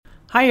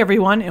Hi,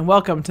 everyone, and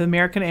welcome to the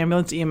American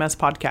Ambulance EMS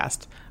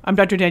podcast. I'm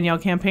Dr. Danielle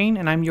Campaign,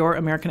 and I'm your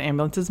American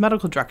Ambulance's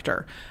medical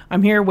director.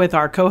 I'm here with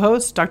our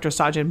co-hosts, Dr.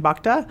 Sajan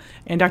Bhakta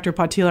and Dr.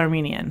 Patil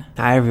Armenian.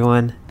 Hi,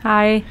 everyone.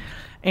 Hi.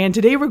 And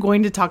today we're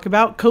going to talk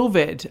about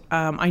COVID.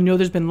 I know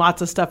there's been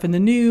lots of stuff in the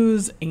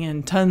news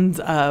and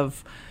tons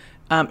of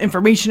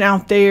information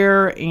out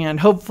there, and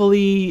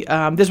hopefully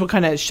this will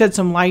kind of shed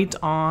some light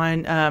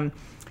on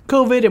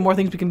COVID and more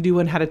things we can do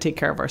and how to take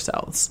care of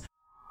ourselves.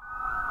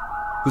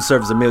 Who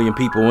serves 1 million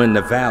people in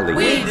the valley?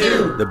 We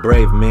do! The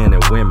brave men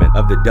and women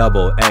of the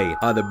AA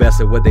are the best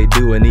at what they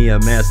do in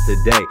EMS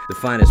today. The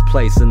finest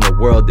place in the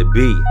world to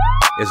be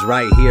is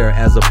right here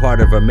as a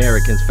part of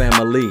Americans'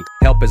 family.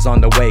 Help is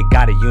on the way,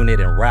 got a unit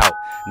en route.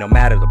 No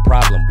matter the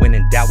problem, when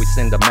in doubt we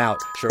send them out.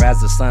 Sure as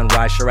the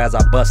sunrise, sure as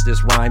I bust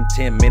this rhyme,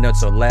 10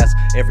 minutes or less.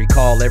 Every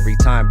call, every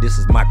time, this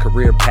is my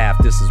career path,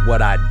 this is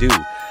what I do.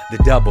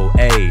 The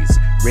AA's,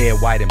 red,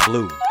 white, and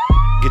blue.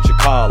 Get your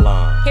call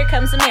on. Here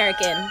comes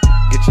American.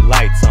 Get your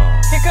lights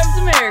on. Here comes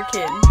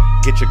American.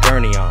 Get your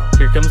gurney on.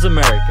 Here comes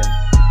American.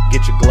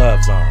 Get your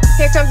gloves on.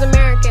 Here comes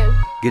American.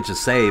 Get your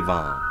save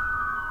on.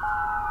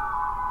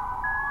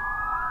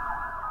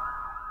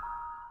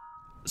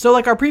 So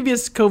like our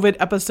previous COVID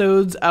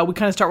episodes, we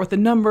kind of start with the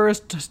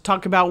numbers to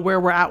talk about where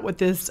we're at with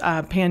this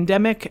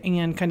pandemic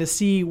and kind of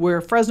see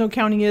where Fresno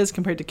County is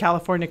compared to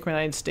California,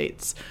 United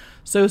States.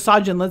 So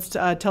Sajan, let's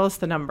tell us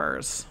the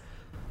numbers.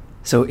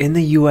 So in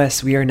the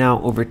U.S., we are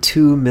now over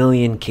 2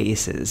 million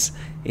cases,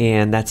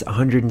 and that's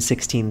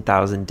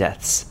 116,000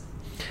 deaths.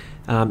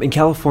 In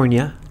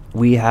California,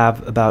 we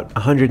have about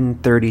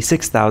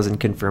 136,000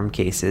 confirmed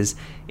cases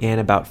and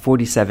about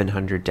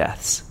 4,700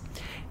 deaths.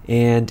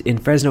 And in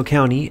Fresno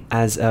County,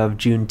 as of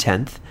June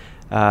 10th,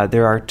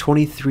 there are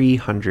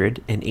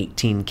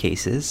 2,318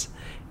 cases,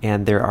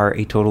 and there are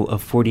a total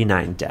of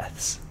 49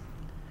 deaths.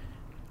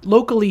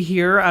 Locally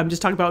here,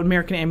 just talking about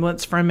American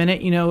Ambulance for a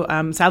minute.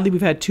 Sadly, we've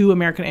had 2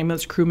 American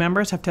Ambulance crew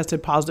members have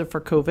tested positive for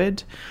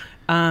COVID.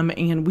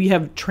 And we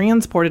have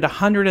transported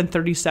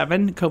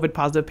 137 COVID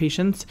positive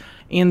patients.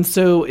 And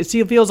so it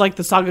feels like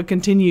the saga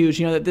continues,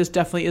 that this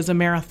definitely is a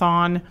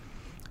marathon.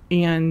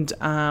 And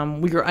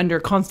we are under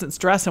constant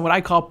stress and what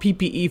I call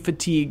PPE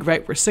fatigue,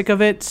 right? We're sick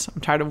of it. I'm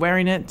tired of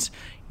wearing it.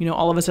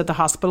 All of us at the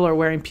hospital are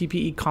wearing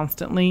PPE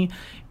constantly.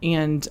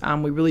 And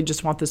we really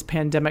just want this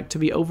pandemic to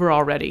be over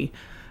already.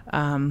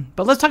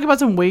 But let's talk about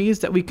some ways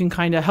that we can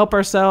kind of help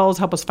ourselves,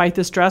 help us fight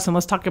this stress, and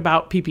let's talk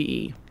about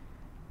PPE.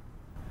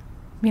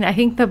 I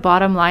think the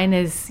bottom line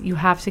is you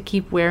have to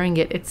keep wearing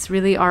it. It's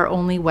really our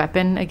only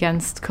weapon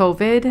against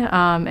COVID,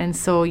 and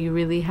so you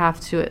really have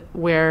to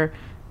wear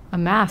a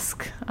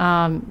mask.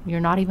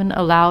 You're not even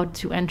allowed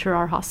to enter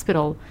our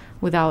hospital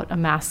without a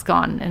mask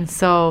on. And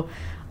so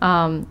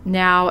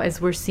now,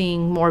 as we're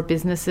seeing more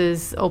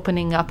businesses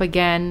opening up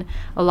again,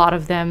 a lot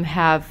of them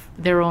have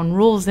their own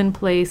rules in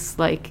place.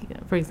 Like,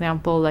 for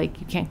example,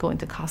 you can't go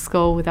into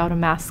Costco without a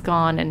mask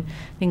on and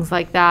things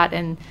like that.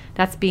 And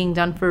that's being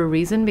done for a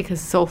reason, because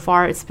so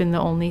far it's been the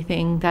only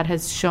thing that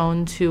has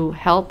shown to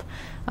help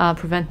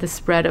prevent the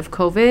spread of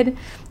COVID.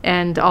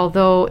 And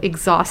although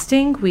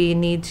exhausting, we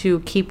need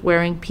to keep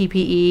wearing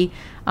PPE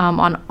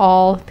on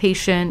all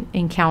patient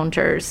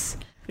encounters.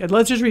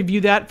 Let's just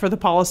review that for the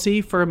policy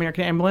for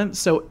American Ambulance.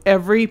 So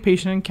every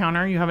patient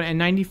encounter, you have an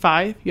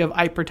N95, you have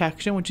eye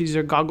protection, which is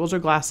either goggles or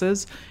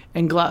glasses,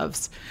 and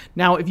gloves.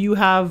 Now, if you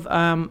have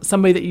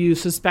somebody that you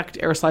suspect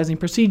aerosolizing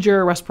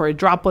procedure, respiratory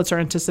droplets are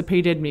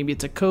anticipated, maybe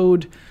it's a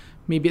code,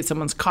 maybe it's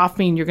someone's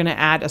coughing, you're going to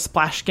add a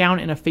splash gown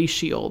and a face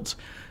shield.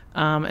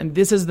 And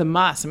this is the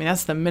must.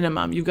 That's the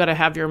minimum. You've got to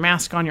have your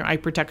mask on, your eye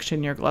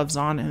protection, your gloves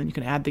on, and then you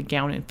can add the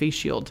gown and face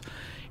shield.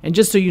 And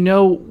just so you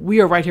know,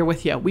 we are right here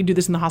with you. We do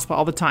this in the hospital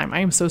all the time. I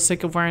am so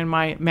sick of wearing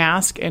my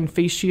mask and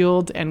face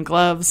shield and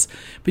gloves,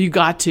 but you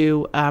got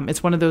to.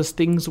 It's one of those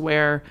things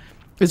where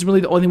it's really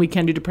the only thing we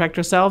can do to protect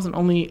ourselves. And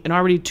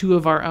already 2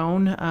 of our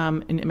own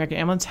in American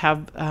Ambulance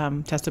have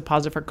tested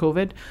positive for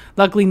COVID.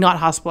 Luckily, not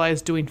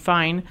hospitalized, doing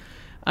fine.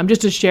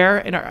 Just to share,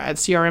 at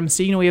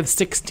CRMC, we have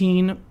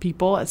 16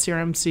 people at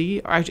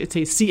CRMC, or I should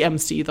say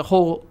CMC, the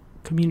whole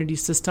community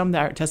system that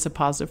are tested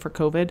positive for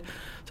COVID.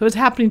 So it's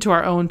happening to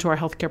our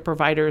healthcare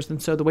providers. And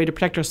so the way to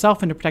protect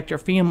yourself and to protect your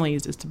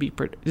families is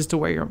to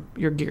wear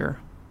your gear.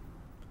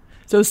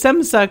 So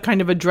SEMSA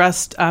kind of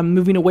addressed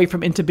moving away from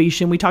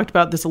intubation. We talked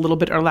about this a little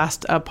bit in our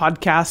last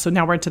podcast. So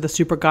now we're into the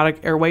supraglottic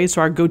airway.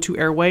 So our go-to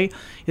airway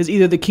is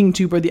either the King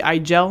tube or the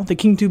iGel. The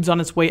King tube's on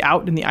its way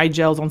out and the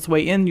iGel is on its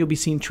way in. You'll be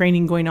seeing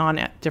training going on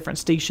at different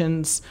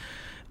stations.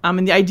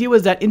 And the idea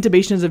was that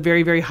intubation is a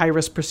very, very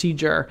high-risk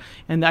procedure,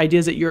 and the idea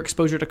is that your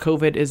exposure to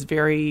COVID is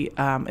very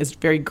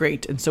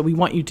great. And so we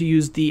want you to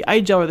use the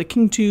iGel or the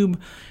King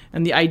tube,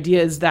 and the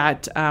idea is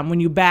that when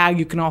you bag,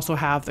 you can also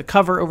have the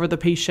cover over the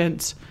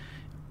patient.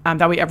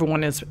 That way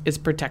everyone is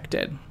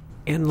protected.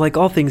 And like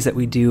all things that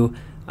we do,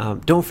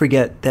 don't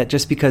forget that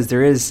just because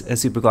there is a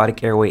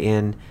supraglottic airway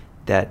in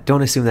that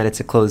don't assume that it's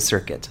a closed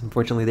circuit.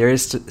 Unfortunately, there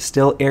is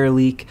still air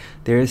leak.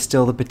 There is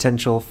still the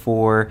potential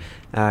for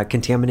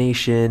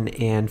contamination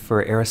and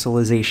for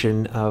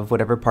aerosolization of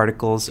whatever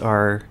particles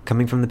are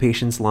coming from the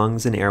patient's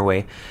lungs and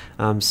airway.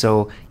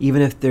 So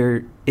even if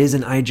there is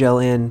an eye gel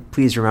in,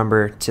 please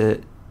remember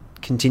to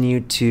continue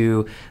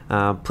to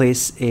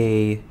place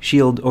a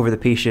shield over the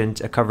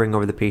patient, a covering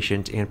over the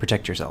patient, and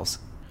protect yourselves.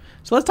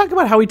 So let's talk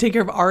about how we take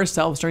care of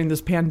ourselves during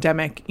this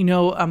pandemic. There's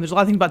a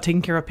lot of things about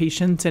taking care of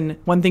patients, and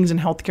one thing's in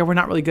healthcare, we're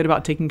not really good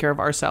about taking care of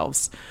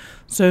ourselves.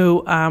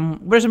 So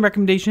what are some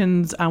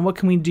recommendations? What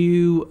can we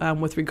do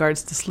with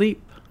regards to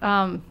sleep?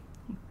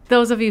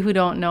 Those of you who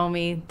don't know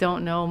me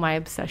don't know my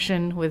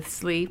obsession with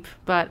sleep,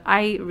 but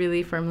I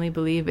really firmly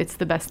believe it's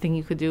the best thing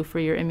you could do for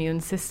your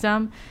immune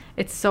system.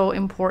 It's so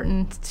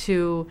important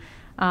to,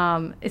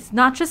 it's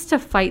not just to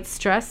fight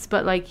stress,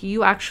 but like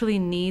you actually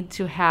need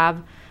to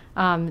have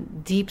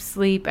deep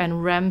sleep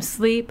and REM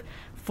sleep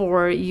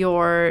for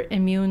your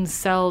immune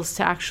cells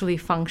to actually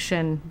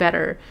function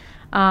better.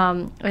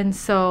 And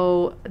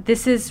so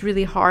this is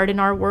really hard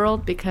in our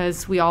world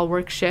because we all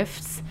work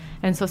shifts.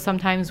 And so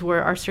sometimes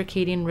our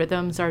circadian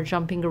rhythms are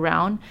jumping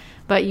around,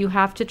 but you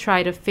have to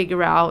try to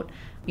figure out,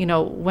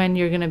 when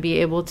you're going to be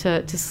able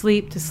to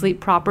sleep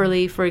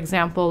properly. For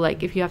example,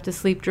 like if you have to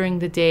sleep during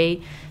the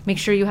day, make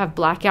sure you have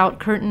blackout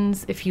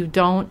curtains. If you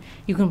don't,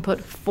 you can put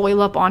foil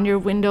up on your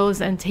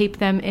windows and tape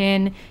them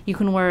in. You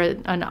can wear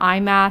an eye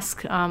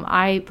mask.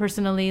 I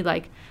personally,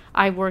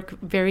 I work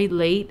very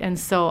late, and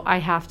so I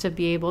have to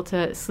be able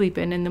to sleep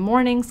in the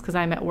mornings because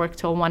I'm at work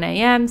till 1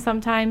 a.m.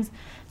 sometimes.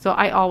 So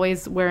I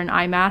always wear an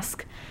eye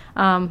mask.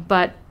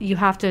 But you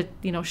have to,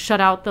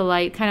 shut out the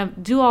light, kind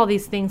of do all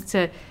these things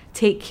to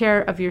take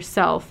care of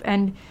yourself.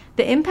 And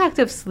the impact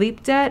of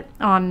sleep debt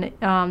on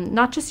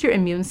not just your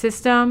immune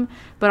system,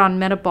 but on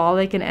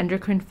metabolic and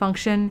endocrine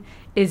function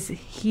is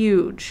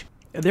huge.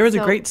 There was a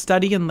great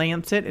study in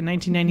Lancet in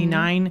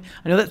 1999. Mm-hmm.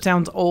 I know that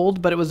sounds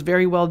old, but it was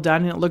very well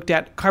done. And it looked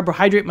at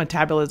carbohydrate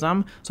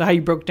metabolism, so how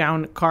you broke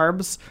down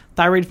carbs,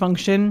 thyroid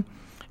function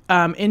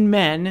in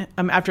men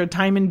after a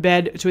time in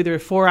bed to either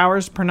 4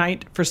 hours per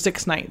night for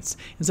 6 nights.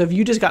 And so if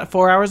you just got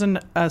 4 hours in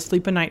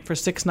sleep a night for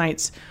 6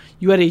 nights,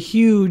 you had a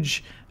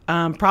huge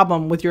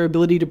problem with your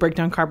ability to break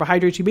down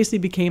carbohydrates. You basically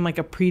became like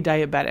a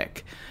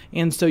pre-diabetic.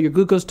 And so your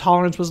glucose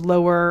tolerance was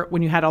lower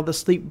when you had all the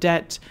sleep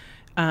debt.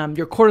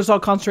 Your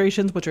cortisol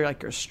concentrations, which are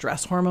like your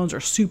stress hormones, are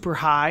super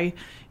high,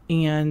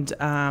 and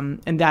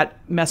that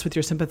mess with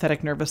your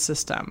sympathetic nervous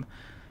system.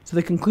 So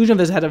the conclusion of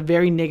this had a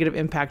very negative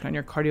impact on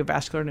your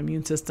cardiovascular and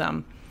immune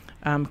system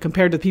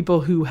compared to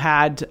people who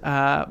had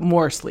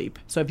more sleep.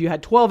 So if you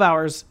had 12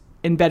 hours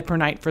in bed per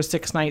night for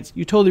 6 nights,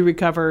 you totally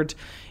recovered,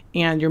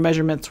 and your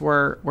measurements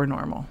were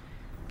normal.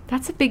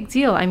 That's a big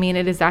deal. I mean,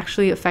 it is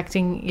actually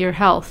affecting your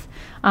health.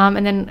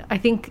 And then I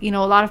think, a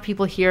lot of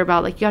people hear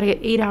about you got to get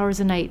 8 hours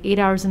a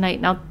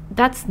night. Now,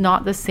 that's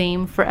not the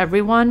same for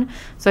everyone.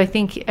 So I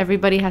think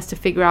everybody has to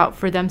figure out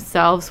for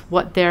themselves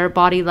what their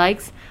body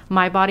likes.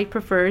 My body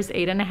prefers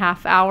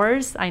 8.5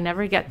 hours. I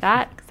never get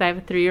that because I have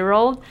a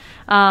 3-year-old.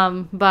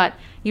 But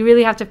you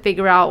really have to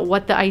figure out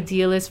what the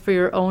ideal is for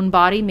your own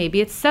body.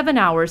 Maybe it's 7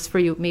 hours for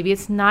you. Maybe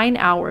it's 9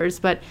 hours.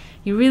 But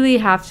you really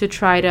have to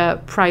try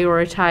to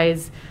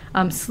prioritize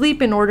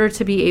sleep in order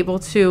to be able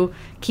to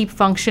keep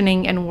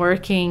functioning and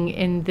working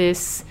in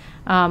this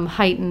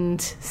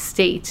heightened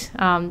state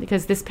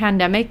because this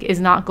pandemic is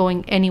not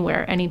going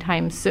anywhere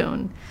anytime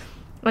soon.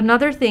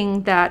 Another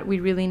thing that we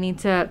really need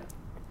to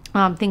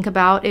think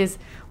about is,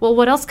 well,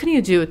 what else can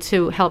you do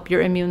to help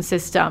your immune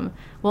system?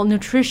 Well,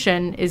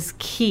 nutrition is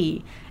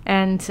key.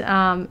 And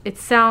it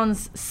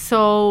sounds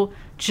so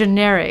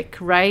generic,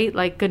 right?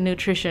 Like good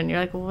nutrition. You're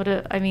like, well,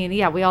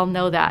 yeah, we all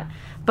know that.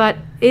 But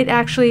it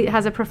actually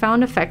has a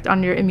profound effect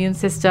on your immune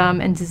system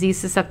and disease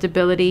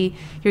susceptibility.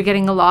 You're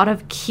getting a lot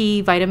of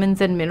key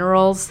vitamins and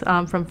minerals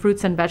from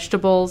fruits and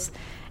vegetables.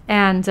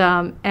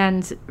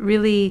 And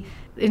really,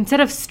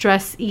 instead of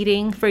stress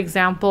eating, for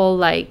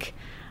example,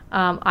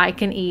 I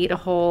can eat a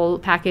whole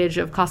package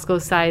of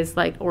Costco-sized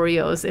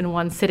Oreos in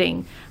one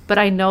sitting, but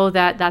I know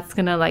that that's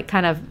going to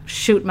kind of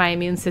shoot my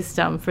immune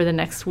system for the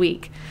next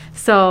week.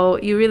 So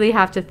you really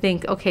have to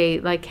think, okay,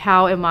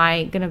 how am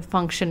I going to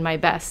function my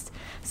best?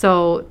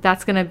 So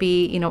that's going to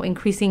be,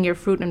 increasing your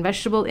fruit and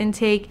vegetable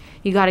intake.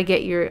 You got to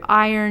get your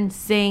iron,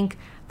 zinc,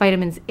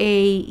 vitamins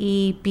A,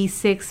 E,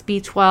 B6,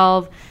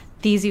 B12.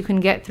 These you can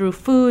get through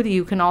food.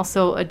 You can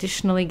also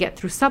additionally get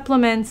through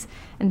supplements.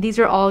 And these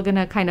are all going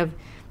to kind of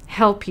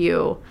help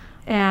you.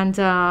 And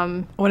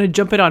I want to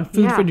jump in on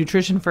food for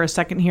nutrition for a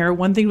second here.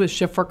 One thing with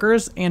shift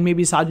workers, and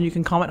maybe Sajjan, you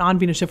can comment on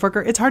being a shift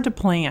worker, it's hard to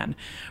plan,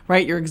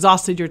 right? You're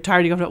exhausted, you're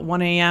tired, you go up at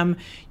 1 a.m.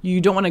 You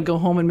don't want to go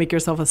home and make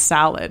yourself a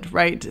salad,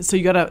 right? So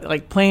you got to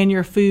plan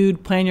your food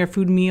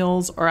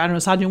meals, or I don't know,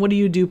 Sajjan, what do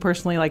you do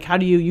personally? How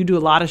do you do a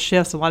lot of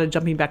shifts, a lot of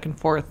jumping back and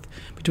forth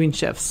between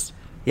shifts?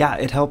 Yeah,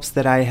 it helps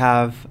that I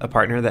have a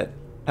partner that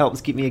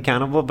helps keep me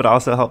accountable, but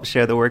also helps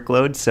share the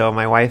workload. So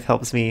my wife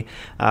helps me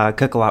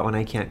cook a lot when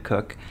I can't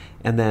cook.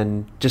 And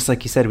then, just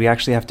like you said, we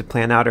actually have to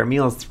plan out our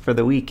meals for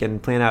the week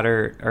and plan out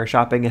our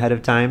shopping ahead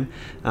of time,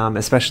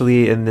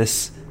 especially in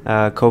this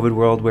COVID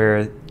world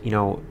where,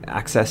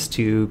 access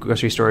to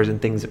grocery stores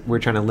and things, we're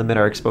trying to limit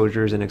our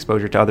exposures and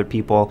exposure to other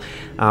people.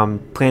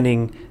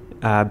 Planning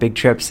big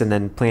trips and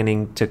then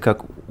planning to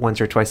cook once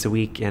or twice a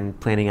week and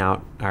planning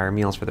out our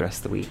meals for the rest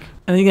of the week.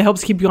 I think it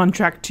helps keep you on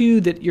track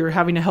too, that you're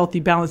having a healthy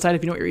balanced diet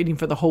if you know what you're eating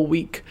for the whole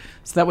week.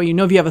 So that way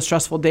if you have a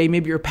stressful day,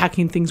 maybe you're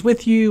packing things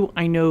with you.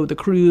 I know the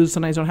crews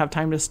sometimes don't have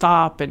time to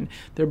stop and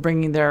they're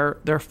bringing their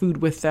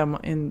food with them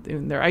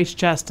in their ice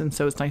chest. And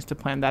so it's nice to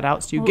plan that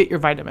out so you get your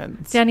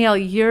vitamins. Danielle,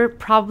 you're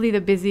probably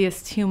the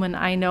busiest human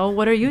I know.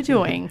 What are you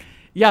doing?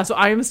 Yeah, so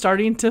I am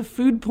starting to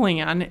food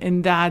plan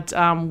in that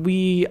I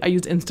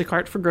use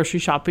Instacart for grocery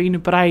shopping,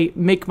 but I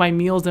make my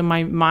meals in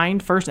my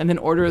mind first and then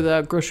order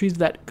the groceries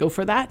that go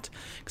for that.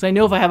 Because I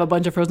know if I have a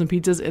bunch of frozen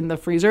pizzas in the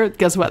freezer,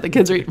 guess what? The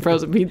kids are eating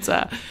frozen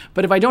pizza.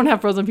 But if I don't have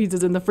frozen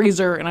pizzas in the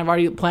freezer and I've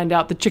already planned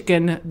out the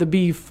chicken, the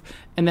beef,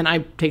 and then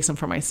I take some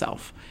for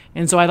myself.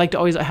 And so I like to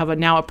always have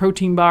a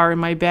protein bar in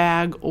my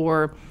bag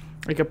or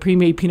like a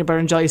pre-made peanut butter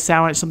and jelly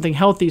sandwich, something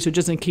healthy. So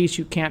just in case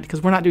you can't,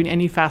 because we're not doing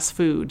any fast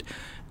food.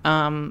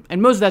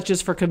 And most of that's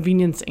just for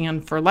convenience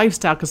and for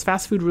lifestyle, because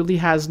fast food really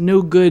has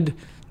no good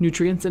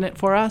nutrients in it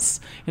for us.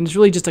 And it's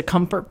really just a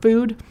comfort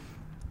food.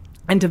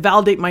 And to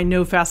validate my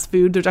no fast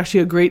food, there's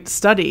actually a great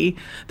study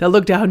that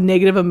looked at how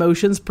negative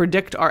emotions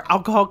predict our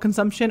alcohol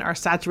consumption, our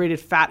saturated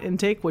fat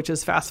intake, which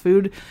is fast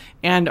food,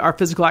 and our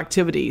physical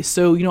activity.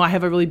 So, I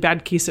have a really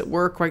bad case at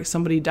work, right?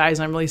 Somebody dies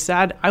and I'm really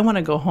sad. I want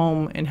to go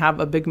home and have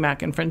a Big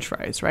Mac and French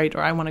fries, right? Or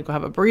I want to go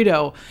have a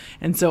burrito.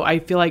 And so I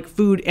feel like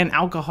food and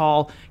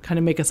alcohol kind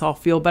of make us all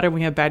feel better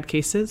when we have bad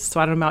cases. So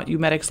I don't know about you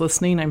medics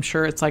listening. I'm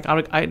sure it's like,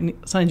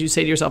 sometimes you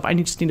say to yourself, I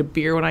just need a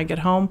beer when I get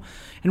home.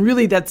 And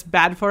really that's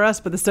bad for us,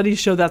 but the studies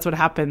show that's what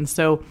happens.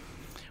 So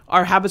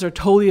our habits are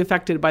totally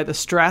affected by the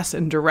stress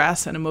and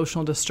duress and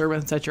emotional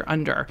disturbance that you're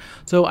under.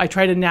 So I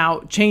try to now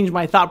change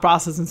my thought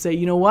process and say,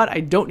 you know what? I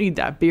don't need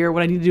that beer.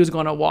 What I need to do is go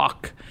on a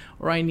walk,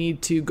 or I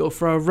need to go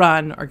for a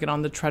run or get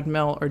on the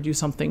treadmill or do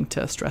something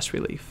to stress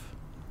relief.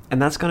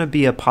 And that's going to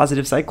be a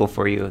positive cycle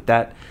for you,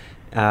 that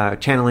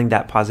channeling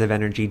that positive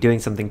energy, doing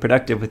something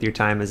productive with your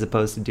time as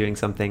opposed to doing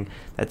something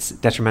that's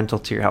detrimental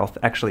to your health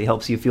actually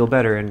helps you feel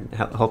better and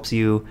helps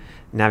you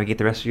navigate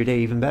the rest of your day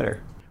even better.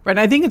 Right. And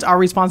I think it's our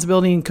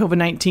responsibility in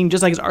COVID-19,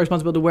 just like it's our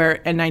responsibility to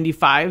wear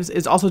N95s,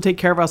 is also take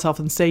care of ourselves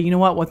and say, you know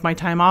what, with my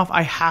time off,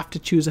 I have to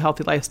choose a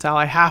healthy lifestyle.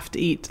 I have to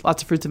eat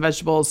lots of fruits and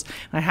vegetables,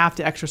 and I have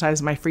to exercise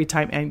in my free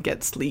time and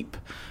get sleep.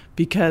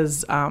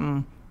 Because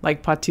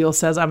like Patil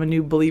says, I'm a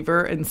new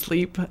believer in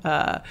sleep,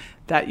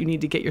 that you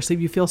need to get your sleep.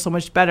 You feel so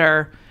much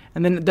better.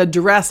 And then the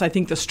duress, I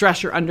think the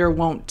stress you're under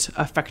won't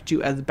affect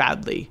you as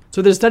badly.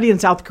 So there's a study in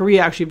South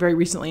Korea actually very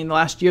recently in the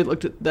last year that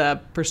looked at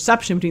the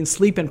perception between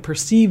sleep and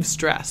perceived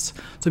stress.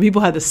 So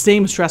people had the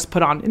same stress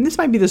put on. And this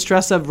might be the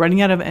stress of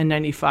running out of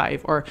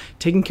N95 or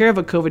taking care of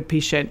a COVID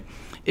patient.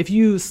 If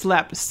you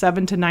slept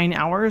 7 to 9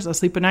 hours of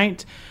sleep a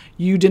night,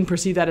 you didn't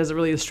perceive that as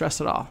really a stress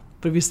at all.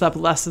 But if you slept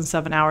less than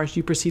 7 hours,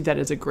 you perceive that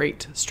as a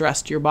great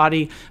stress to your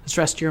body, a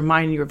stress to your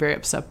mind, and you were very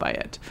upset by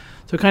it.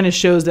 So it kind of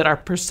shows that our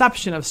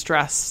perception of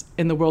stress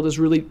in the world is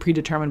really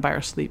predetermined by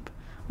our sleep.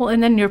 Well,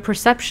 and then your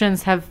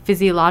perceptions have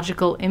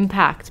physiological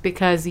impact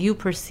because you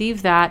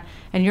perceive that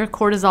and your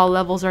cortisol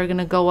levels are going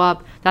to go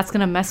up. That's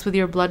going to mess with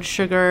your blood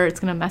sugar. It's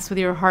going to mess with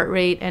your heart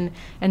rate.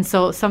 And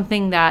so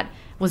something that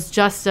was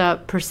just a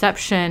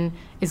perception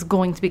is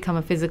going to become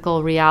a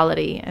physical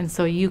reality. And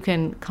so you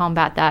can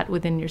combat that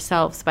within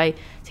yourselves by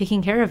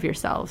taking care of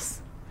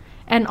yourselves.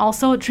 And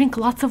also drink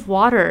lots of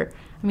water.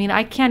 I mean,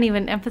 I can't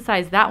even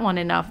emphasize that one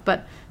enough,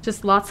 but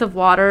just lots of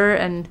water.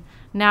 And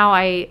now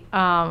I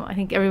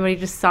think everybody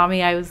just saw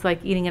me. I was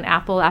like eating an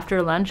apple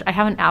after lunch. I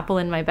have an apple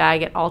in my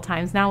bag at all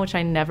times now, which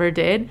I never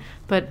did.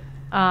 But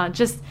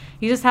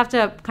you just have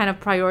to kind of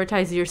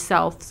prioritize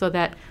yourself so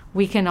that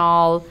we can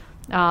all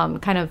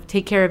kind of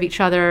take care of each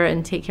other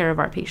and take care of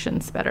our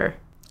patients better.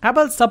 How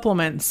about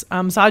supplements?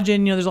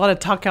 Sajin, there's a lot of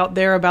talk out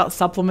there about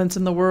supplements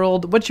in the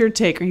world. What's your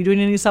take? Are you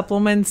doing any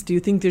supplements? Do you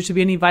think there should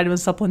be any vitamin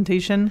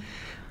supplementation?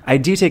 I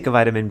do take a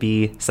vitamin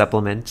B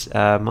supplement,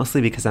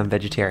 mostly because I'm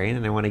vegetarian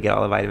and I want to get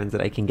all the vitamins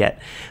that I can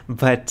get.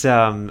 But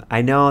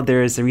I know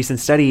there's a recent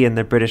study in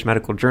the British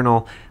Medical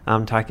Journal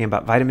talking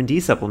about vitamin D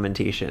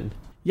supplementation.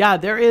 Yeah,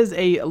 there is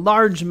a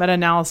large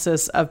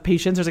meta-analysis of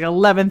patients. There's like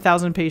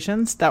 11,000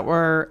 patients that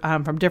were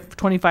from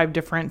 25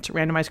 different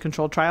randomized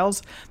controlled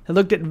trials that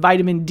looked at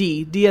vitamin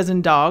D, D as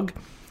in dog.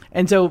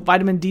 And so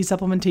vitamin D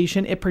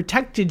supplementation, it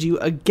protected you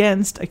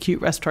against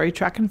acute respiratory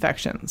tract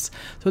infections.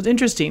 So it's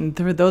interesting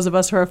for those of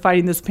us who are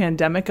fighting this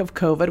pandemic of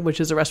COVID, which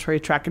is a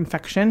respiratory tract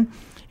infection.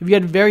 If you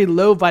had very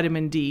low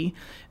vitamin D,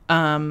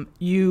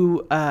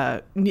 you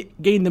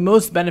gain the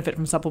most benefit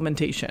from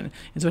supplementation.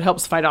 And so it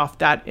helps fight off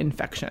that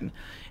infection.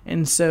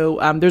 And so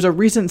there's a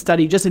recent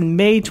study just in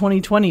May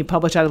 2020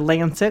 published out of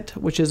Lancet,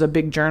 which is a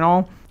big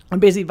journal,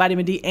 basically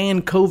vitamin D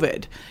and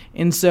COVID.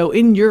 And so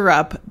in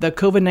Europe, the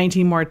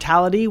COVID-19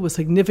 mortality was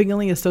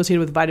significantly associated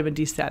with vitamin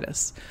D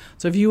status.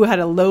 So if you had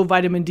a low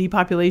vitamin D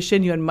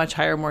population, you had much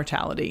higher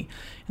mortality.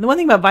 And the one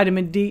thing about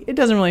vitamin D, it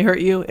doesn't really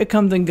hurt you. It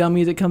comes in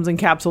gummies, it comes in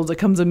capsules, it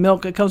comes in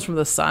milk, it comes from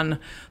the sun.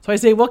 So I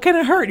say, what can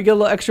it hurt? You get a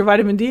little extra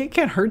vitamin D, it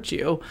can't hurt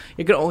you.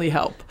 It can only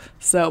help.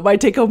 So my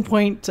take-home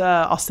point,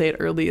 I'll say it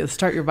early, is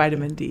start your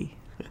vitamin D.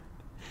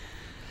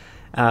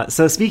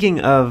 So speaking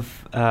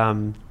of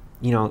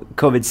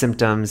COVID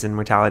symptoms and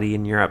mortality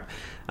in Europe,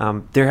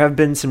 there have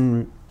been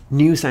some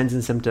new signs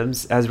and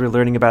symptoms as we're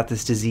learning about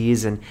this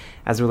disease, and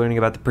as we're learning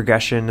about the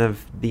progression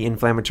of the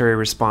inflammatory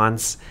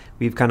response.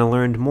 We've kind of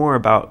learned more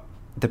about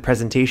the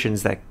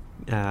presentations that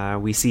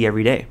we see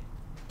every day.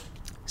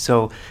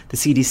 So the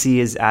CDC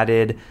has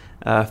added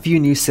a few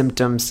new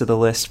symptoms to the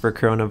list for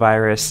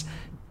coronavirus.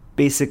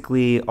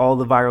 Basically, all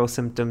the viral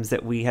symptoms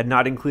that we had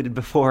not included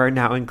before are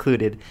now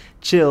included.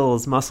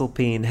 Chills, muscle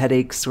pain,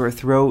 headaches, sore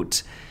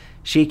throat,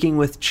 shaking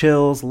with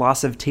chills,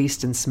 loss of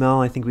taste and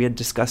smell, I think we had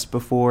discussed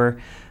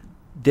before.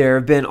 There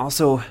have been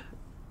also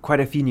quite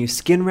a few new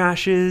skin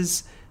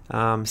rashes.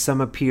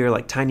 Some appear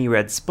like tiny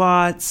red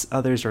spots.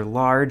 Others are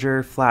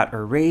larger, flat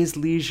or raised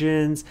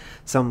lesions.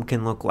 Some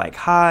can look like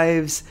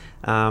hives.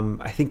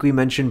 I think we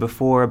mentioned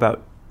before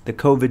about the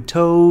COVID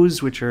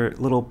toes, which are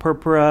little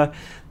purpura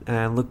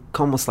and look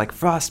almost like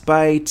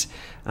frostbite.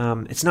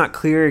 It's not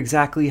clear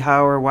exactly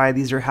how or why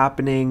these are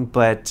happening,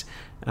 but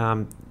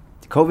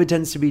COVID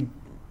tends to be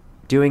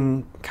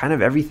doing kind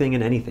of everything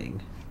and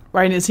anything.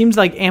 Right, and it seems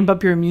like amp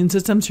up your immune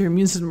system, so your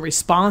immune system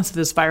response to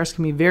this virus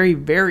can be very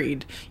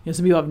varied.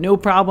 Some people have no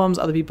problems,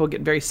 other people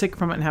get very sick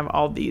from it and have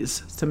all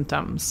these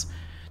symptoms.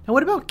 Now,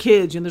 what about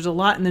kids? There's a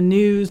lot in the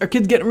news. Are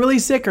kids getting really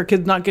sick? Are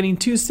kids not getting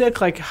too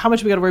sick? Like, how much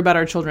do we got to worry about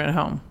our children at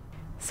home?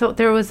 So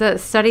there was a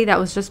study that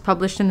was just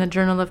published in the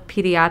Journal of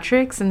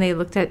Pediatrics, and they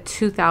looked at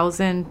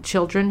 2,000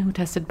 children who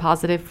tested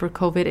positive for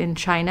COVID in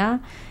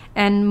China.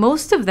 And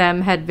most of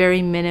them had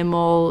very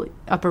minimal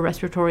upper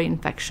respiratory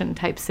infection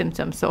type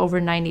symptoms, so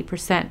over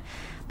 90%.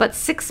 But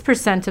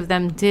 6% of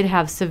them did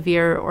have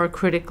severe or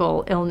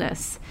critical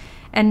illness.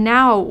 And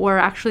now we're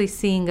actually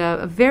seeing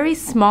a very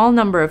small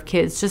number of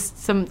kids,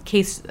 just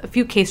a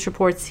few case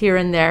reports here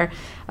and there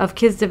of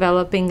kids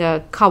developing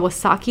a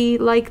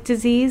Kawasaki-like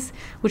disease,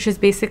 which is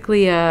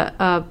basically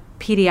a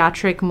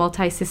pediatric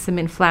multisystem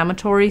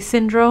inflammatory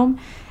syndrome.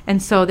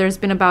 And so there's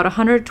been about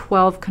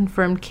 112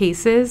 confirmed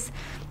cases.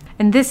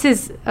 And this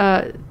is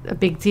a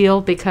big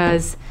deal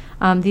because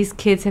these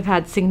kids have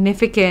had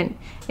significant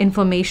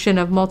inflammation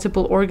of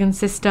multiple organ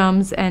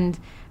systems and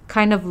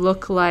kind of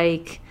look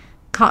like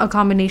a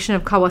combination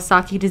of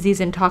Kawasaki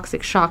disease and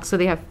toxic shock. So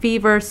they have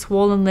fever,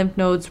 swollen lymph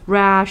nodes,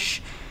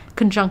 rash,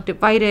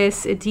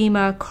 conjunctivitis,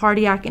 edema,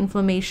 cardiac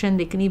inflammation.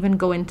 They can even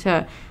go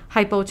into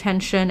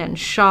hypotension and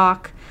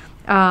shock.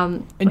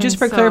 And just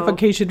for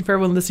clarification for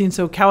everyone listening,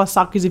 so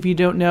Kawasaki's, if you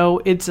don't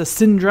know, it's a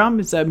syndrome.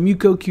 It's a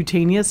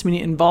mucocutaneous, meaning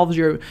it involves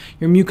your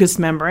mucous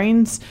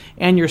membranes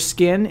and your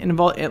skin, and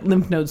involves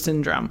lymph node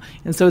syndrome.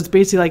 And so it's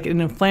basically like an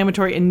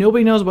inflammatory, and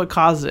nobody knows what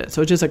causes it.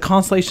 So it's just a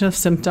constellation of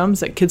symptoms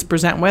that kids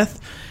present with.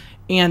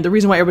 And the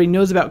reason why everybody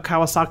knows about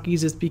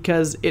Kawasaki's is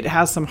because it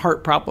has some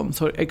heart problems.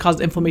 So it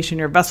causes inflammation in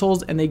your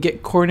vessels, and they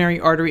get coronary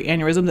artery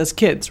aneurysms as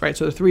kids, right?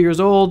 So they're 3 years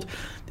old,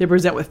 they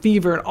present with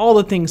fever and all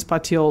the things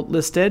Patil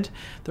listed.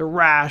 The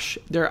rash,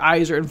 their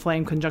eyes are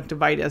inflamed,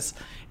 conjunctivitis,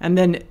 and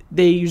then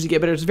they usually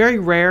get better. It's very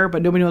rare,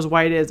 but nobody knows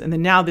why it is. And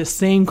then now this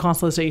same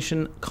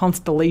constellation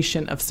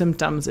of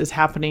symptoms is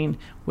happening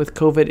with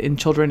COVID in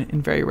children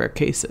in very rare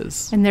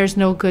cases. And there's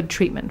no good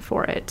treatment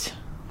for it.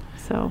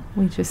 So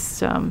we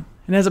just...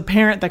 And as a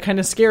parent, that kind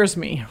of scares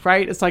me,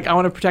 right? It's like, I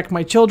want to protect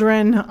my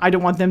children. I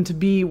don't want them to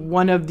be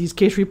one of these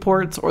case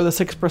reports or the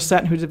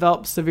 6% who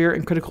develop severe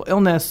and critical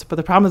illness. But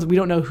the problem is we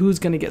don't know who's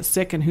going to get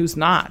sick and who's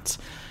not.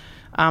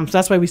 So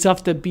that's why we still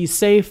have to be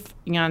safe.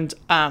 And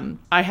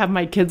I have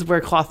my kids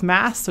wear cloth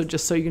masks. So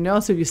just so you know,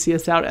 so if you see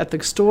us out at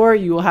the store,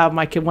 you will have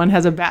my kid. One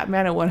has a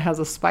Batman and one has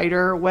a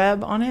spider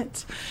web on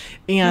it.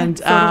 And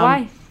so do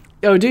I.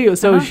 Oh, do you?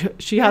 So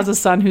she has a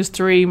son who's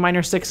 3, mine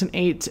are 6 and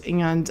 8,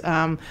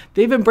 and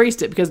they've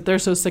embraced it because they're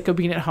so sick of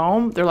being at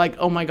home. They're like,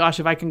 oh my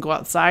gosh, if I can go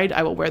outside,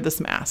 I will wear this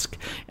mask.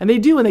 And they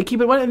do, and they keep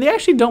it on, and they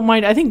actually don't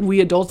mind. I think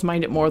we adults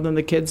mind it more than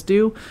the kids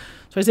do.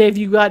 So I say, if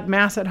you got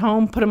masks at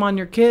home, put them on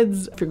your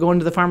kids. If you're going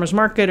to the farmer's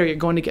market or you're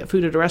going to get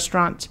food at a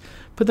restaurant,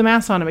 put the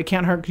mask on them. It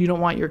can't hurt because you don't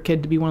want your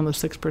kid to be one of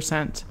those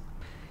 6%.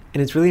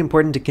 And it's really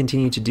important to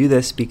continue to do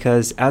this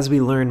because as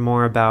we learn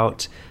more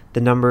about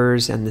the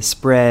numbers and the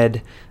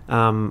spread,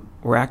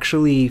 we're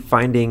actually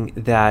finding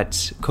that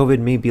COVID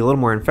may be a little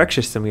more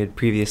infectious than we had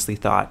previously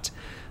thought.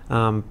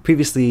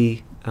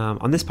 Previously,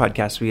 on this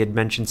podcast, we had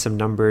mentioned some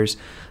numbers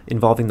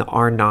involving the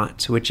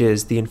R0, which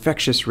is the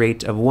infectious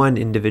rate of one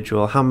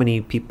individual. How many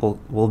people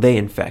will they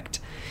infect?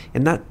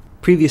 And that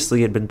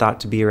previously had been thought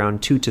to be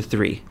around 2 to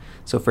 3.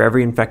 So for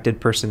every infected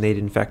person, they'd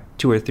infect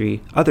 2 or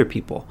 3 other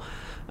people.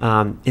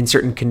 In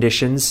certain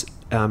conditions,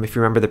 if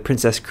you remember the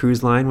Princess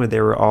Cruise Line where they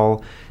were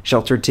all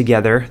sheltered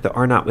together, the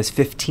R0 was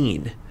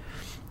 15.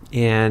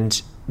 And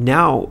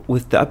now,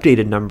 with the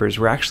updated numbers,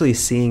 we're actually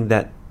seeing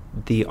that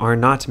the R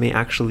naught may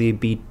actually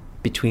be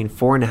between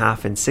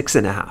 4.5 and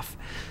 6.5.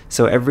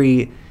 So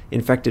every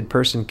infected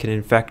person can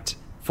infect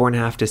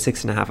 4.5 to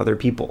 6.5 other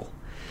people,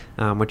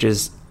 which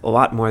is a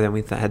lot more than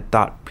we had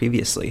thought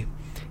previously.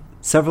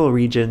 Several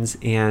regions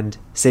and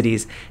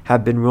cities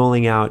have been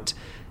rolling out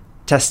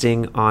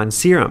testing on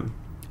serum.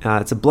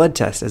 It's a blood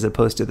test as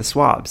opposed to the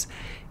swabs.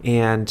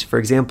 And for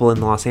example, in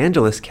Los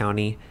Angeles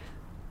County,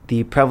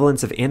 the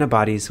prevalence of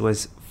antibodies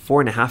was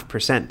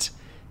 4.5%.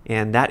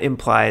 And that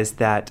implies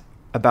that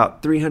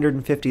about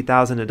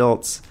 350,000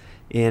 adults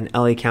in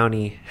LA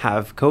County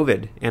have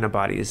COVID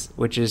antibodies,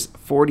 which is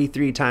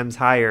 43 times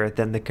higher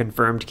than the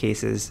confirmed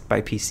cases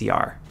by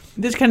PCR.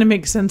 This kind of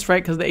makes sense,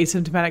 right? Because the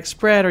asymptomatic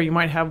spread, or you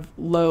might have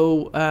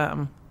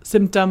low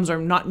symptoms or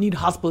not need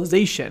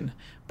hospitalization,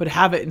 but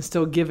have it and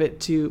still give it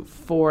to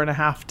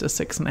 4.5 to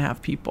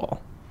 6.5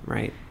 people.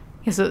 Right.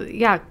 Yeah,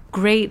 so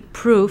great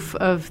proof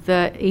of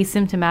the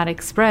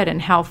asymptomatic spread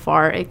and how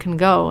far it can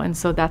go. And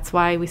so that's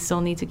why we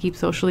still need to keep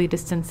socially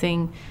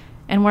distancing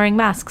and wearing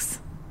masks.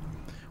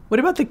 What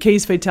about the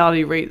case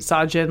fatality rate,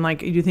 Sajid? Like,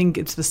 do you think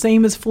it's the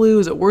same as flu?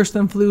 Is it worse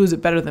than flu? Is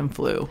it better than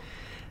flu?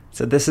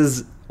 So this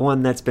is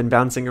one that's been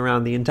bouncing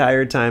around the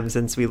entire time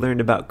since we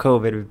learned about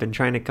COVID. We've been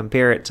trying to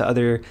compare it to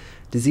other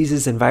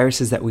diseases and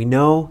viruses that we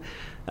know.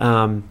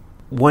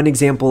 One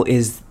example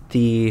is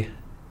the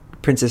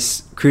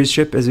Princess cruise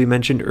ship, as we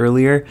mentioned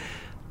earlier.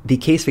 The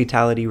case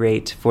fatality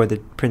rate for the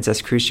Princess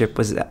cruise ship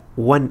was at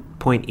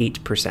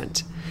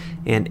 1.8%.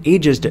 And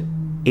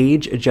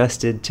age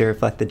adjusted to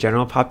reflect the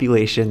general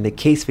population, the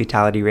case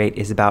fatality rate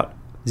is about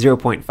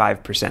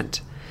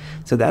 0.5%.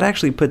 So that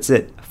actually puts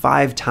it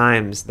 5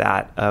 times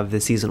that of the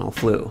seasonal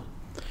flu.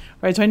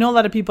 Right, so I know a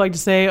lot of people like to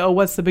say, oh,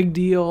 what's the big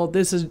deal?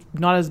 This is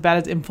not as bad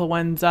as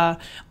influenza.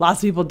 Lots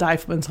of people die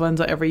from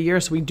influenza every year,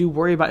 so we do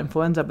worry about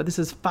influenza, but this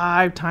is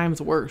 5 times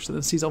worse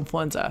than seasonal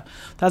influenza.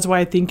 That's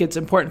why I think it's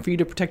important for you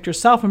to protect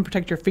yourself and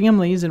protect your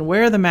families and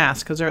wear the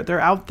mask, because they're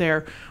out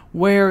there.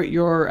 Wear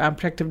your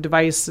protective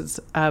devices,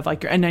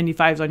 like your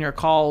N95s on your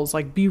calls.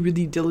 Like, be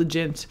really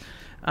diligent.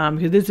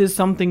 Because this is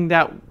something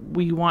that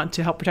we want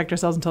to help protect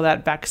ourselves until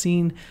that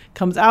vaccine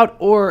comes out,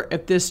 or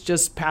if this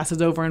just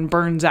passes over and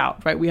burns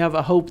out, right? We have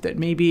a hope that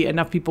maybe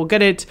enough people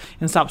get it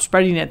and stop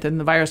spreading it, then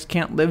the virus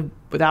can't live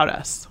without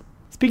us.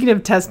 Speaking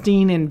of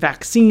testing and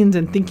vaccines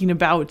and thinking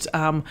about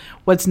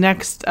what's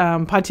next,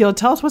 Patil,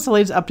 tell us what's the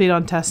latest update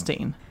on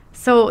testing.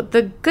 So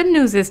the good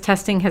news is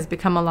testing has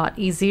become a lot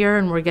easier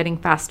and we're getting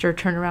faster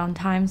turnaround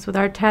times with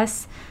our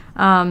tests.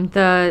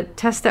 The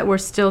test that we're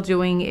still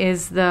doing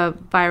is the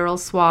viral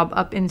swab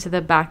up into the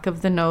back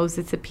of the nose.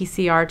 It's a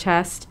PCR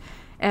test.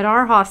 At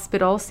our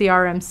hospital,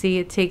 CRMC,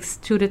 it takes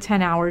 2 to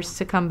 10 hours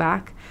to come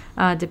back,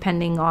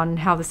 depending on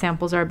how the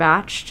samples are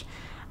batched.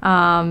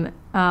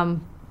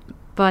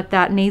 But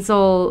that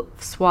nasal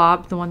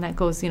swab, the one that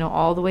goes,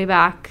 all the way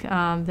back,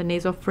 the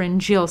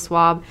nasopharyngeal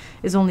swab,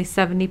 is only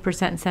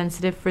 70%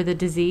 sensitive for the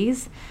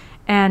disease.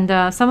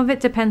 And some of it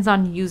depends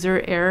on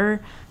user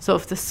error. So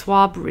if the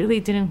swab really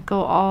didn't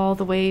go all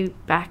the way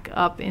back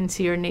up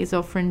into your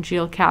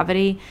nasopharyngeal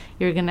cavity,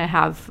 you're going to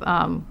have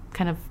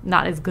kind of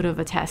not as good of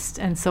a test.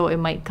 And so it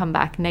might come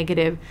back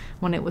negative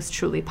when it was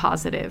truly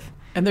positive.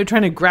 And they're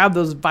trying to grab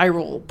those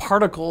viral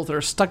particles that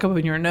are stuck up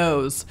in your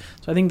nose.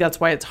 So I think that's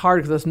why it's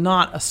hard, because it's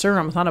not a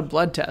serum. It's not a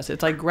blood test.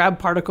 It's like grab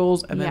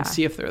particles and then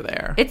see if they're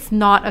there. It's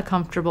not a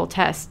comfortable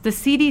test. The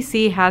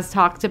CDC has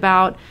talked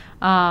about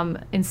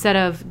instead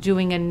of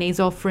doing a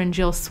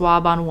nasopharyngeal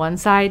swab on one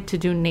side, to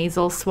do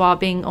nasal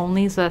swabbing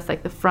only. So that's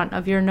like the front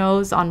of your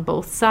nose on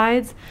both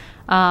sides.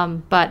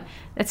 But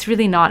it's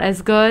really not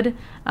as good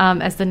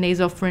as the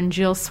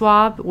nasopharyngeal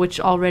swab, which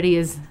already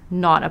is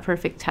not a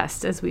perfect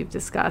test, as we've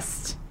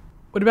discussed.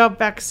 What about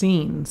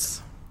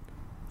vaccines?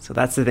 So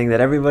that's the thing that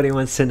everybody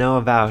wants to know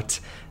about.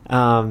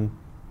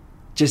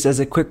 Just as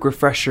a quick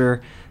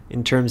refresher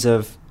in terms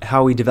of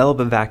how we develop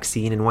a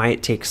vaccine and why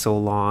it takes so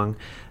long.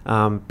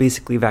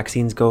 Basically,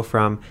 vaccines go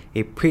from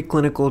a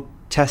preclinical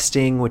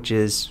testing, which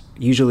is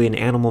usually in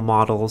animal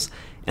models,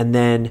 and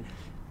then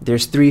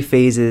there's 3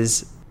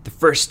 phases. The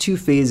first 2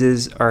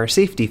 phases are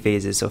safety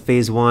phases. So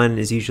phase 1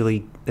 is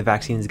usually the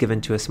vaccine is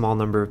given to a small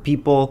number of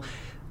people.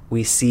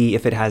 We see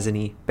if it has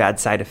any bad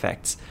side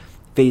effects.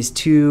 Phase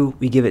 2,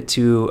 we give it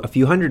to a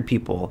few hundred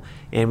people,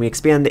 and we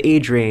expand the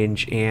age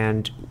range,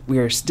 and we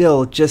are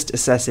still just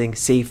assessing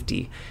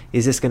safety.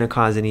 Is this going to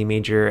cause any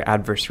major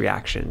adverse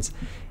reactions?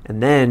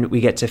 And then we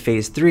get to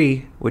phase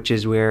 3, which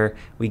is where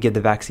we give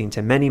the vaccine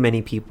to many,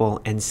 many people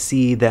and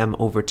see them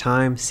over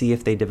time, see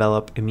if they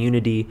develop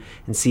immunity,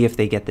 and see if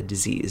they get the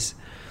disease.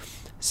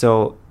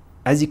 So,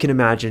 as you can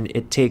imagine,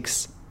 it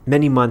takes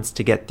many months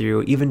to get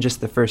through even just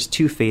the first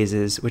 2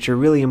 phases, which are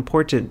really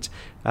important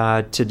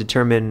to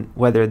determine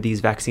whether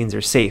these vaccines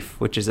are safe,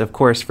 which is, of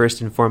course, first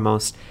and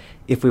foremost,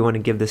 if we want to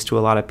give this to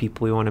a lot of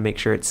people, we want to make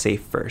sure it's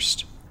safe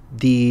first.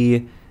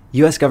 The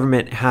U.S.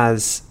 government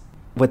has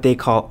what they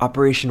call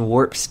Operation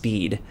Warp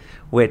Speed,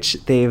 which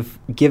they've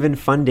given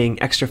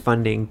extra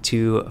funding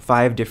to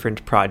 5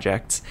 different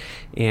projects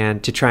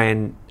and to try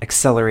and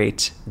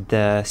accelerate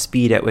the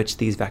speed at which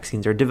these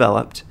vaccines are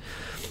developed.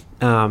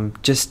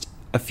 Just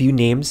a few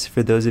names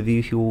for those of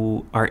you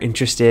who are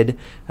interested.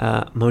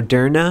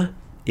 Moderna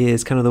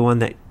is kind of the one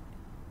that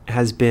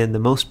has been the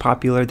most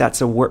popular.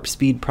 That's a warp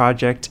speed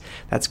project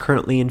that's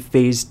currently in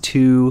phase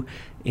 2,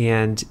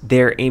 and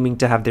they're aiming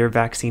to have their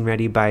vaccine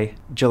ready by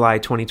July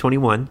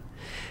 2021.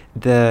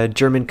 The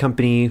German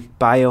company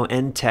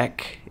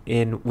BioNTech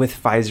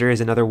with Pfizer is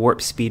another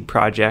warp speed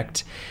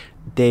project.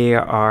 They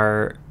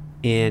are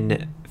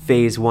in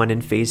phase 1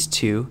 and phase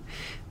 2.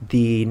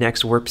 The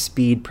next warp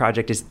speed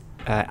project is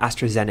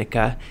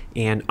AstraZeneca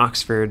and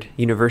Oxford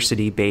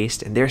University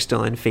based, and they're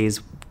still in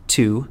phase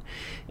 2.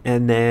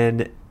 And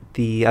then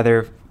the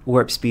other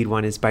warp speed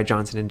one is by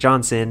Johnson &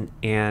 Johnson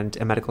and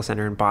a medical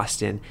center in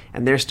Boston,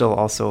 and they're still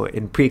also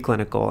in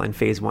preclinical and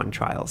phase 1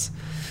 trials.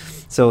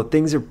 So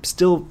things are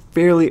still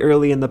fairly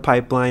early in the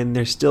pipeline.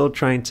 They're still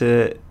trying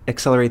to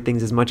accelerate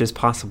things as much as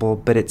possible,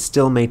 but it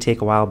still may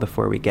take a while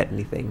before we get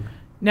anything.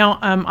 Now,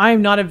 I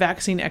am not a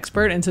vaccine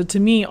expert, and so to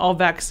me, all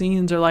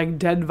vaccines are like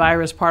dead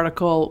virus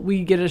particle.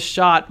 We get a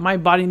shot, my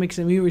body makes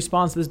an immune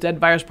response to this dead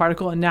virus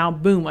particle, and now,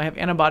 boom, I have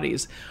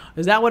antibodies.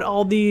 Is that what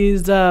all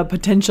these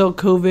potential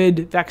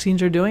COVID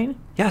vaccines are doing?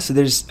 Yeah, so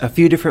there's a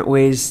few different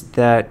ways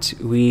that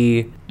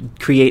we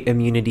create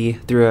immunity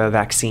through a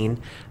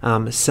vaccine.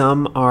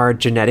 Some are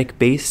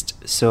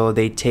genetic-based, so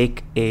they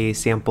take a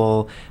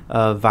sample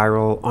of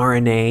viral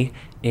RNA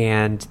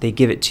and they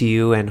give it to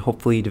you, and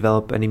hopefully you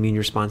develop an immune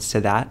response to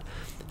that.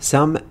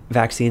 Some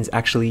vaccines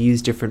actually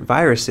use different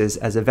viruses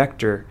as a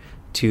vector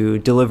to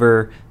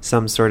deliver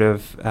some sort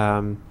of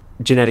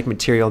genetic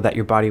material that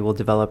your body will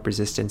develop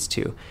resistance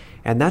to.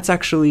 And that's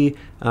actually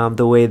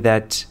the way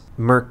that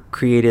Merck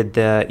created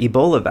the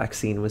Ebola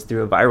vaccine, was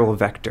through a viral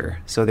vector.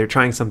 So they're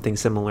trying something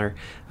similar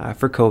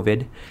for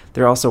COVID.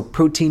 There are also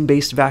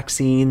protein-based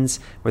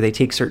vaccines where they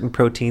take certain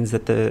proteins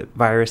that the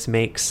virus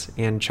makes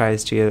and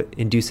tries to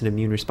induce an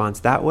immune response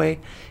that way.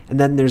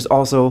 And then there's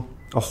also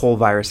a whole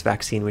virus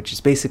vaccine, which is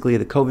basically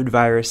the COVID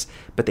virus,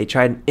 but they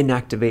try and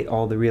inactivate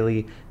all the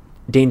really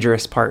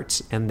dangerous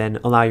parts and then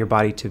allow your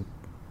body to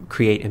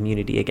create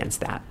immunity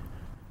against that.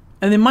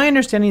 And then my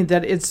understanding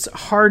that it's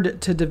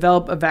hard to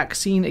develop a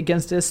vaccine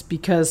against this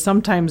because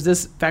sometimes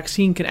this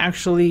vaccine can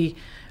actually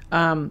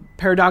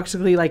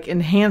paradoxically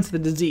enhance the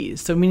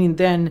disease. So meaning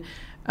then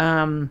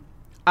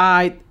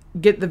I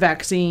get the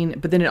vaccine,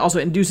 but then it also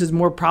induces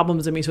more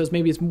problems in me. So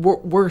it's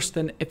worse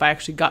than if I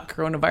actually got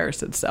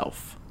coronavirus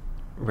itself.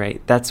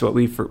 Right. That's what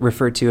we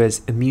refer to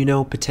as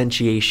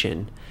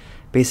immunopotentiation.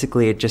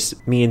 Basically, it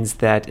just means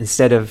that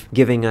instead of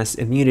giving us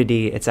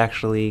immunity, it's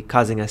actually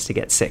causing us to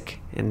get sick.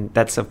 And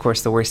that's, of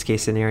course, the worst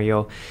case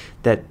scenario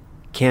that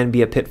can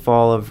be a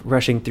pitfall of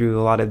rushing through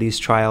a lot of these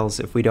trials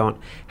if we don't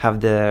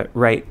have the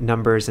right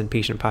numbers and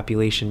patient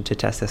population to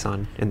test this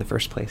on in the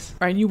first place.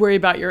 Right. You worry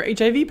about your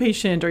HIV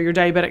patient or your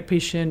diabetic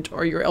patient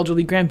or your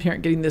elderly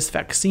grandparent getting this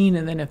vaccine.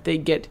 And then if they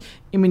get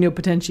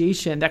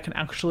immunopotentiation, that can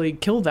actually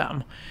kill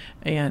them.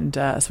 And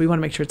so we want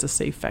to make sure it's a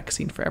safe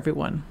vaccine for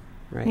everyone.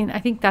 Right. I mean, I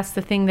think that's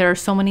the thing. There are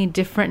so many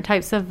different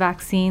types of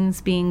vaccines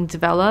being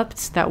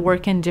developed that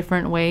work in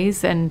different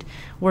ways, and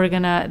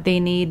they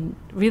need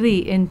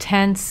really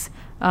intense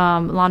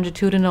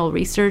longitudinal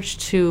research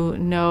to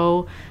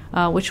know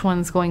which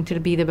one's going to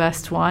be the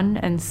best one.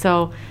 And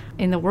so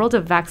in the world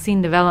of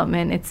vaccine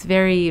development, it's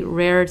very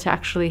rare to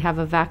actually have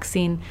a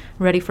vaccine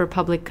ready for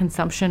public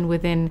consumption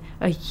within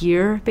a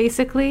year,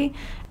 basically.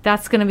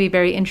 That's going to be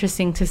very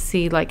interesting to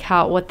see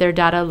what their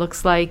data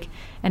looks like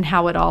and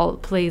how it all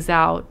plays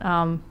out.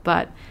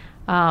 But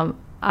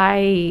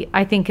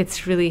I think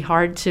it's really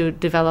hard to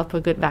develop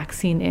a good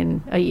vaccine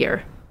in a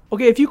year.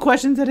 Okay, a few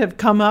questions that have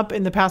come up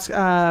in the past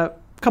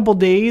couple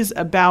days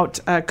about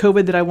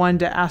COVID that I wanted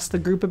to ask the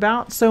group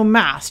about. So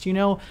masks,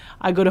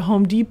 I go to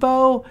Home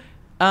Depot,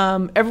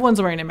 everyone's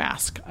wearing a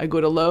mask. I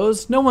go to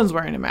Lowe's, no one's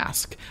wearing a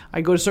mask.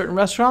 I go to certain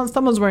restaurants,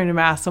 someone's wearing a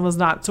mask, someone's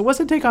not. So what's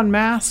the take on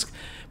masks?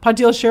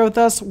 Patil, share with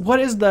us, what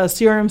is the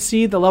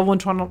CRMC, the Level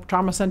 1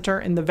 Trauma Center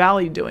in the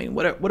Valley doing?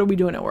 What are we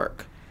doing at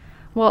work?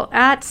 Well,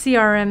 at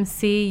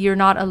CRMC, you're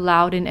not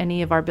allowed in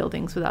any of our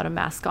buildings without a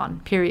mask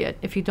on, period.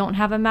 If you don't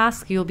have a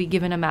mask, you'll be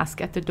given a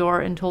mask at the door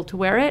and told to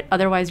wear it.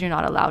 Otherwise, you're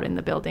not allowed in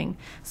the building.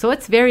 So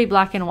it's very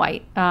black and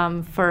white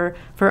for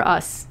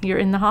us. You're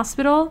in the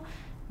hospital,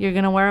 you're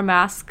going to wear a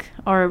mask,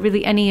 or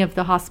really any of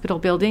the hospital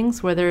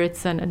buildings, whether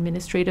it's an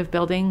administrative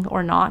building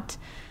or not.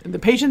 The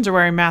patients are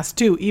wearing masks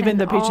too, even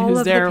the patient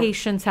who's there. All of the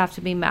patients have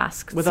to be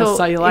masked. With a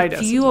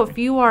cellulitis. If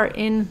you are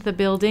in the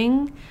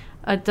building,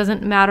 it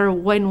doesn't matter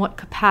in what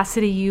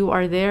capacity you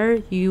are there,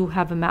 you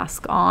have a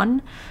mask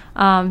on.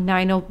 Now,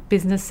 I know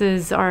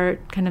businesses are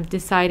kind of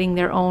deciding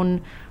their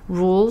own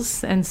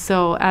rules. And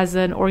so as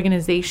an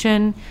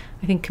organization,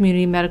 I think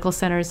Community Medical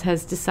Centers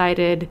has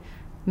decided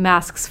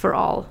masks for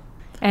all.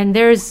 And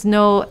there's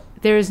no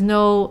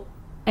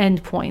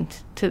end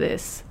point to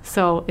this.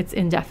 So it's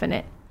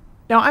indefinite.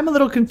 Now, I'm a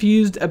little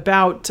confused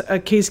about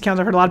case counts.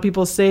 I've heard a lot of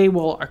people say,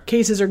 well, our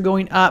cases are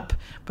going up,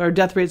 but our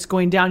death rate's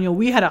going down.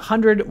 We had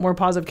 100 more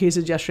positive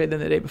cases yesterday than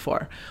the day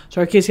before.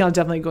 So our case count is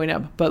definitely going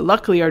up. But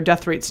luckily, our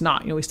death rate's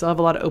not. We still have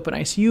a lot of open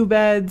ICU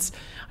beds.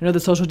 I know the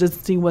social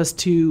distancing was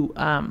to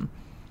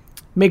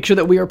make sure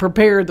that we are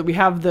prepared, that we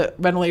have the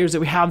ventilators, that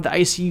we have the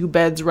ICU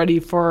beds ready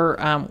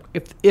for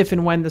if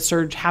and when the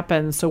surge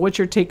happens. So what's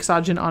your take,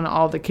 Sajjan, on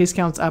all the case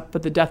counts up,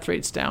 but the death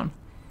rate's down?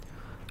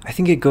 I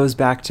think it goes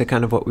back to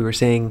kind of what we were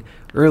saying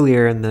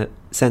earlier in the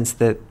sense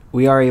that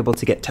we are able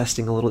to get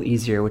testing a little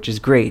easier, which is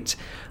great.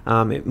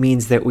 It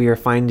means that we are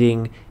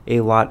finding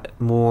a lot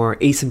more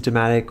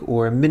asymptomatic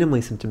or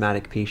minimally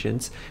symptomatic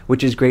patients,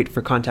 which is great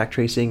for contact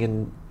tracing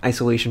and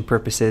isolation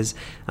purposes.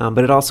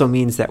 But it also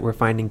means that we're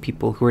finding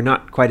people who are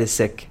not quite as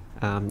sick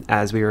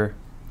as we were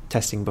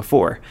testing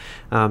before.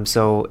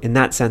 So in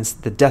that sense,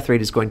 the death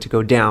rate is going to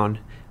go down,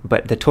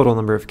 but the total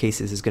number of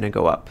cases is going to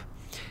go up.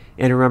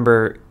 And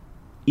remember,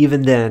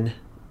 even then,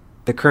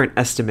 the current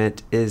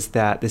estimate is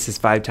that this is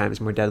 5 times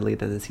more deadly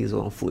than the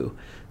seasonal flu.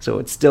 So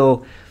it's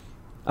still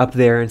up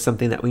there and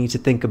something that we need to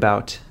think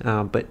about,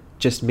 but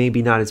just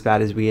maybe not as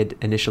bad as we had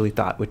initially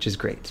thought, which is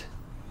great.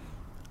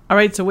 All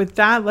right, so with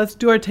that, let's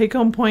do our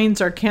take-home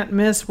points, our can't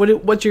miss.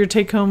 What's your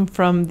take-home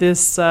from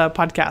this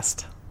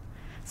podcast?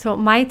 So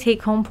my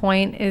take-home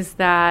point is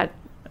that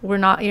you're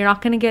not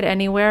going to get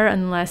anywhere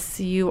unless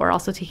you are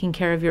also taking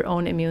care of your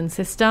own immune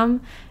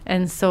system.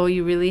 And so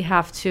you really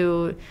have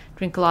to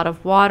drink a lot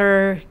of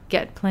water,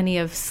 get plenty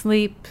of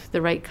sleep, the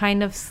right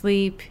kind of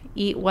sleep,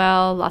 eat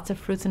well, lots of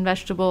fruits and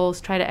vegetables,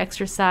 try to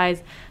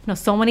exercise.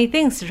 So many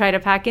things to try to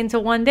pack into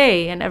one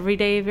day and every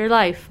day of your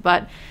life.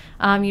 But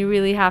you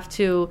really have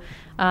to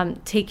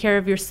take care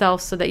of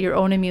yourself so that your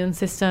own immune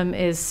system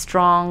is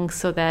strong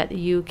so that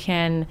you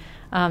can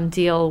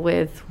deal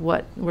with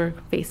what we're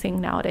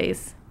facing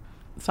nowadays.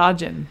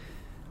 Sajjan.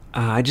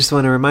 I just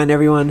want to remind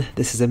everyone,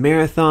 this is a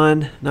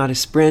marathon, not a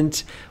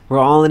sprint. We're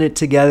all in it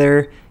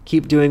together.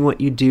 Keep doing what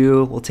you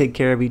do. We'll take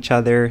care of each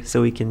other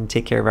so we can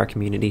take care of our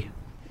community.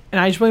 And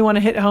I just really want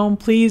to hit home,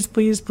 please,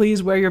 please,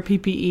 please wear your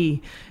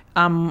PPE.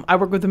 I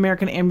work with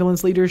American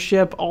Ambulance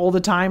Leadership all the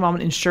time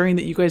on ensuring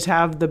that you guys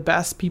have the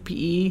best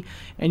PPE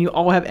and you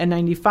all have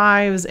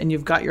N95s and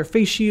you've got your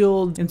face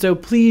shields. And so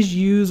please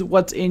use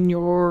what's in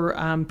your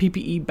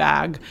PPE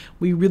bag.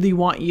 We really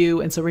want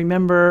you. And so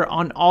remember,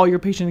 on all your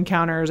patient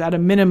encounters, at a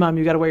minimum,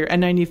 you got to wear your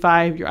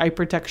N95, your eye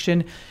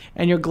protection,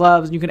 and your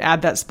gloves. You can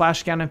add that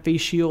splash gown and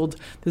face shield.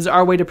 This is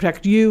our way to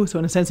protect you. So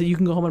in a sense that you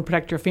can go home and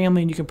protect your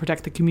family and you can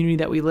protect the community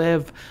that we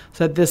live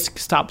so that this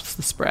stops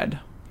the spread.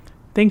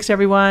 Thanks,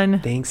 everyone.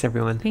 Thanks,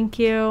 everyone. Thank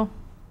you.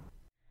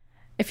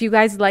 If you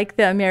guys like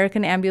the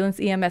American Ambulance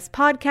EMS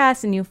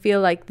podcast and you feel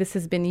like this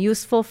has been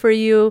useful for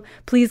you,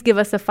 please give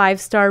us a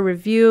 5-star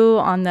review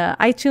on the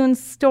iTunes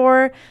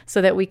store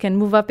so that we can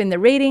move up in the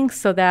ratings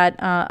so that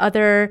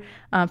other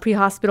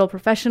pre-hospital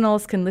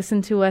professionals can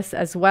listen to us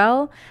as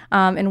well.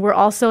 And we're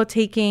also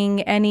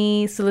taking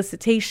any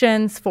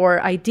solicitations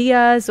for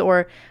ideas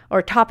or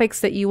topics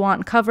that you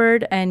want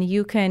covered, and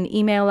you can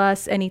email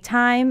us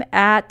anytime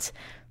at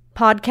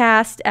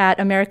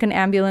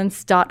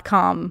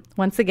podcast@americanambulance.com.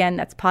 Once again,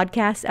 that's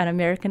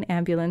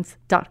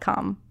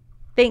podcast@americanambulance.com.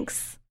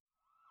 Thanks.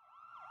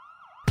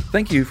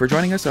 Thank you for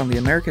joining us on the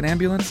American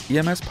Ambulance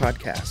EMS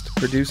podcast,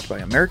 produced by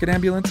American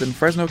Ambulance in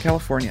Fresno,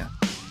 California.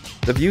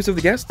 The views of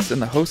the guests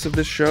and the hosts of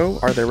this show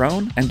are their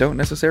own and don't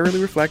necessarily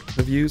reflect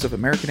the views of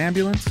American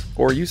Ambulance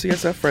or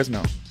UCSF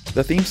Fresno.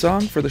 The theme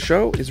song for the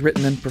show is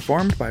written and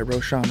performed by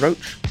Roshan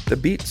Roach. The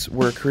beats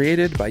were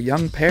created by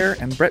Young Pear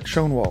and Brett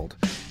Schoenwald.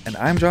 And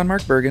I'm John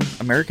Mark Bergen,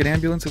 American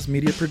Ambulance's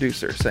media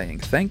producer, saying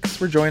thanks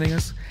for joining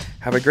us.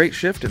 Have a great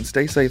shift and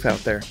stay safe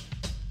out there.